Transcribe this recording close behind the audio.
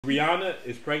Rihanna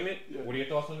is pregnant. Yeah. What are your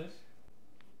thoughts on this?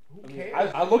 Who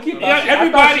cares? I look at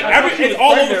everybody. It's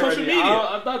all over social media.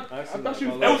 I thought she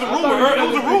was. It was a rumor. It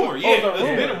was a rumor. Yeah,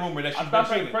 it's been a rumor that she's been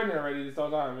pregnant. Pregnant already this whole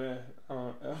time, man.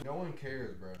 No one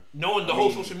cares, bro. No one, the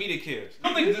whole social media cares. I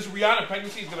don't think this Rihanna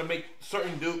pregnancy is gonna make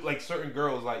certain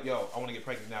girls like, yo, I want to get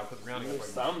pregnant now because Rihanna got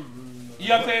pregnant. You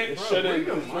know what I'm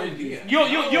saying? You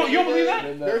don't believe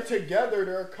that? They're together.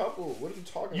 They're a couple. What are you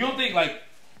talking about? You don't think like?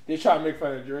 They try to make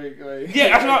fun of Drake. Like,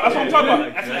 yeah, that's what I'm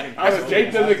talking about.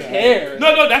 Drake doesn't care.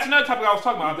 No, that's another topic I was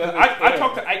talking about. I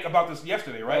talked to Ike about this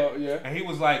yesterday, right? Yeah. And he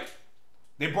was like,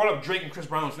 they brought up Drake and Chris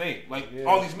Brown's name, like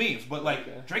all these memes, but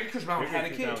like Drake and Chris Brown had a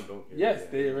kid. Yes,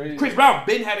 they already. Chris Brown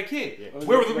had a kid. Yeah.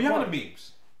 Where were the Rihanna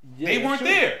memes? Yeah, they weren't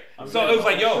there. So it was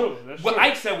like, yo, what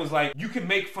Ike said was like, you can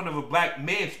make fun of a black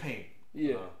man's pain.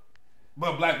 Yeah.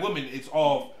 But a black woman, it's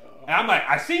all. And I'm like,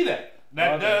 I see that.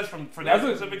 That does for that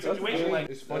specific situation. Like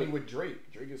it's funny with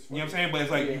Drake. Drake is funny. You know what I'm saying? But it's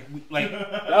like like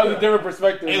that was a different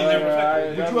perspective. It was a different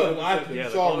perspective. Would you have laughed if you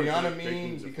saw Rihanna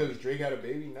memes because Drake had a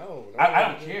baby? No. I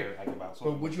don't care about.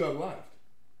 But would you have laughed?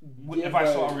 If I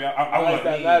saw Rihanna, I would.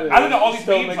 I look at all these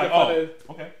memes like, oh,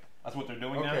 okay, that's what they're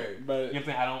doing now. But you know what I'm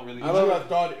saying? I don't really. Would you have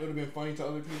thought it would have been funny to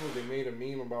other people if they made a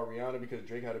meme about Rihanna because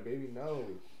Drake had a baby? No.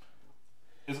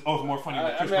 It's more funny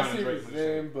with Chris Brown and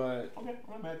Drake. But okay, I'm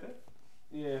not mad at that.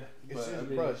 Yeah, it's just,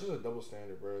 bro, it's just a double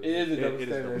standard, bro. It is a double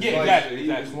standard. Yeah,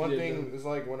 exactly. It's one thing. It's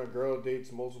like when a girl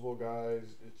dates multiple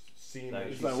guys. It's seen like,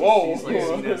 as whoa,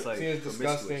 seen as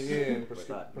disgusting, and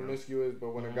promiscuous.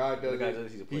 But when a guy does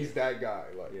it, he's that guy.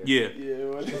 Like yeah.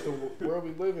 It's just the world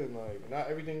we live in. Like not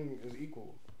everything is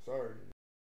equal. Sorry.